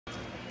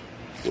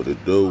What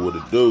it do, what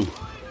it do.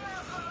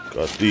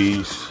 Got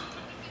these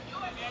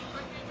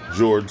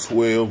Jordan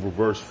 12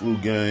 reverse flu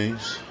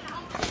games.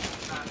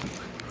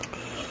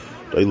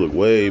 They look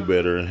way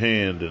better in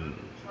hand than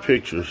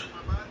pictures.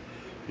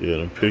 Yeah,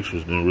 them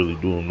pictures didn't really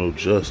do them no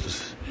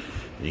justice.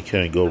 You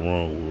can't go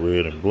wrong with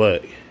red and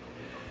black.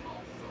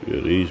 Yeah,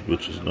 these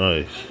bitches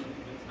nice.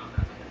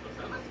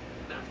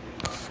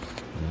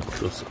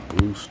 That's a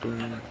blue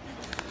stain.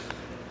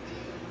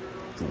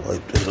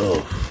 Wipe that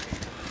off.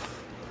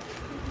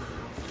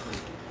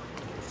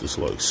 Just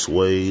like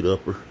suede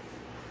upper.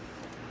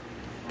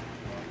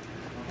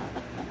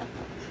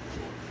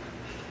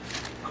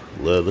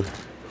 Leather.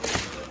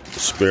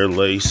 Spare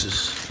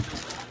laces.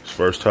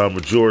 First time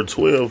a Jordan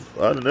 12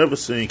 I'd never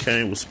seen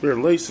came with spare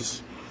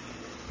laces.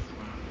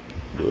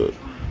 But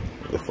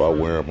if I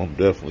wear them, I'm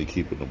definitely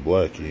keeping the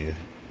black in.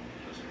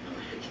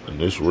 And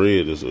this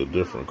red is a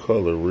different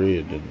color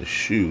red than the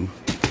shoe.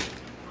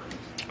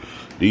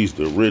 These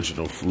the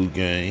original flu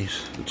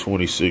games, the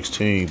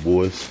 2016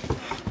 boys.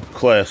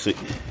 Classic.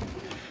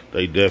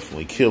 They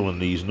definitely killing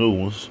these new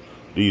ones.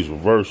 These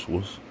reverse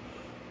ones.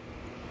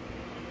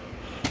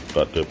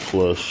 Got that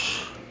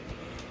plush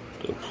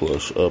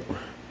upper.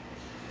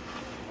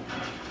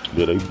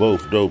 Yeah, they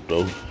both dope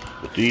though.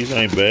 But these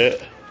ain't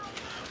bad.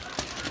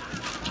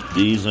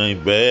 These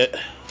ain't bad.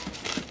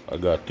 I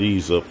got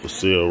these up for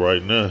sale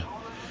right now.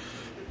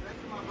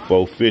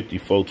 $450,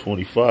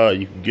 $425,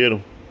 you can get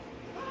them.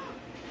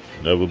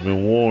 Never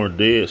been worn,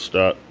 dead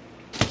stock.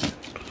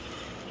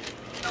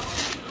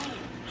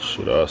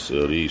 Should I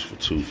sell these for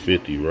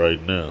 $250 right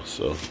now?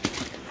 So,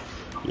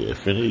 yeah,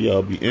 if any of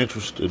y'all be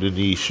interested in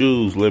these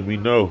shoes, let me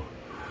know.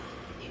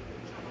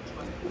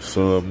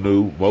 Some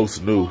new,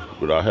 most new,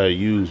 but I had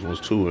used ones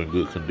too in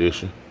good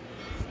condition.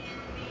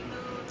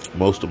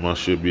 Most of my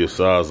should be a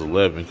size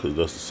 11 because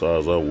that's the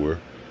size I wear.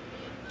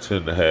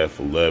 10.5,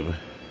 11.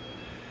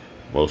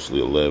 Mostly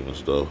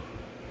 11s though.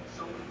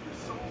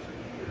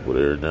 But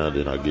every now and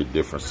then I get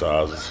different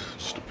sizes.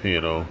 Just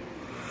depending on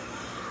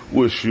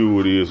what shoe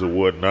it is or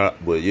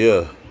whatnot. But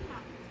yeah.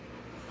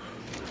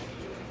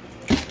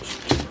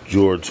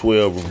 Jordan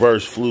 12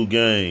 reverse flu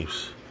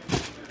games.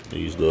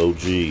 These the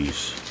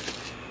OGs.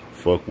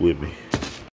 Fuck with me.